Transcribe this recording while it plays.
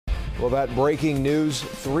Well, that breaking news,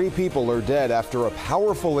 3 people are dead after a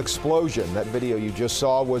powerful explosion. That video you just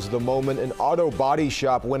saw was the moment an auto body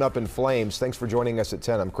shop went up in flames. Thanks for joining us at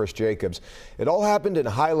 10. I'm Chris Jacobs. It all happened in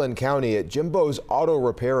Highland County at Jimbo's Auto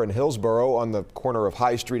Repair in Hillsboro on the corner of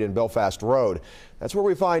High Street and Belfast Road. That's where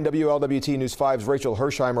we find WLWT News 5's Rachel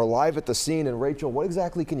Hersheimer live at the scene. And Rachel, what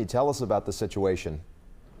exactly can you tell us about the situation?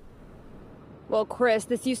 Well, Chris,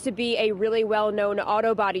 this used to be a really well-known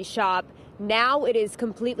auto body shop. Now it is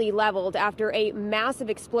completely leveled after a massive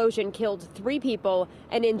explosion killed 3 people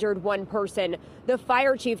and injured 1 person. The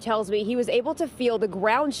fire chief tells me he was able to feel the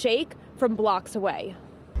ground shake from blocks away.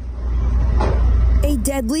 A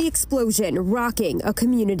deadly explosion rocking a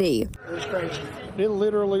community. It was crazy. It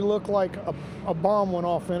literally looked like a bomb went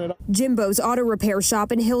off in it. Jimbo's auto repair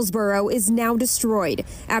shop in Hillsboro is now destroyed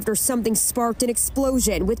after something sparked an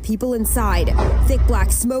explosion with people inside. Thick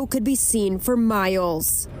black smoke could be seen for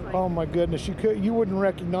miles. Oh my goodness, you wouldn't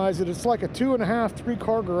recognize it. It's like a 2.5,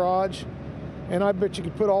 3-car garage, and I bet you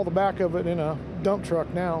could put all the back of it in a dump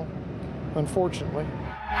truck now, unfortunately.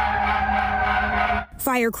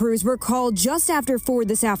 Fire crews were called just after 4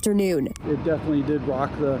 this afternoon. It definitely did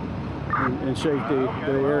rock and shake the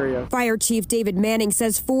area. Fire Chief David Manning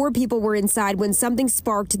says 4 people were inside when something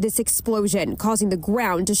sparked this explosion, causing the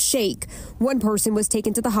ground to shake. 1 person was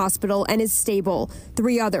taken to the hospital and is stable.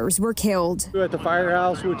 3 others were killed. We're at the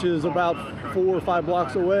firehouse, which is about 4 or 5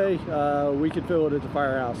 blocks away. We could feel it at the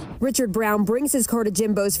firehouse. Richard Brown brings his car to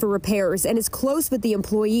Jimbo's for repairs and is close with the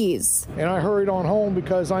employees. And I hurried on home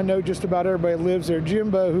because I know just about everybody that lives there.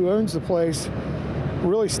 Jimbo, who owns the place,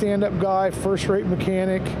 really stand-up guy, first-rate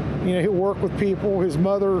mechanic. You know, he'll work with people. His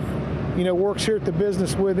mother, works here at the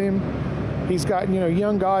business with him. He's got,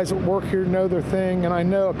 young guys that work here know their thing, and I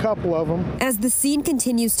know a couple of them. As the scene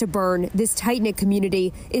continues to burn, this tight-knit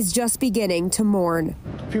community is just beginning to mourn.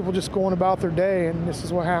 People just going about their day, and this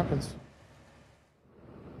is what happens.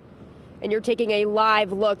 And you're taking a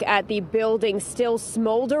live look at the building still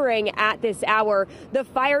smoldering at this hour. The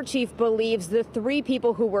fire chief believes the 3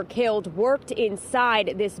 people who were killed worked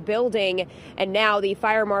inside this building. And now the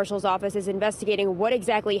fire marshal's office is investigating what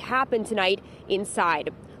exactly happened tonight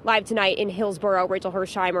inside. Live tonight in Hillsboro, Rachel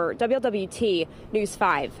Hersheimer, WLWT News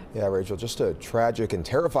 5. Yeah, Rachel, just a tragic and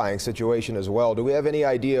terrifying situation as well. Do we have any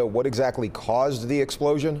idea what exactly caused the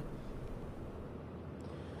explosion?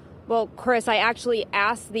 Well, Chris, I actually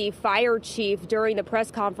asked the fire chief during the press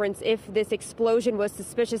conference if this explosion was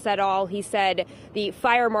suspicious at all. He said the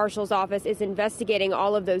fire marshal's office is investigating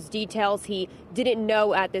all of those details. He didn't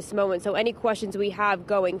know at this moment. So any questions we have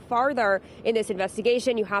going farther in this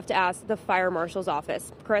investigation, you have to ask the fire marshal's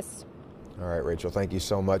office. Chris. All right, Rachel, thank you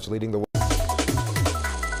so much. Leading the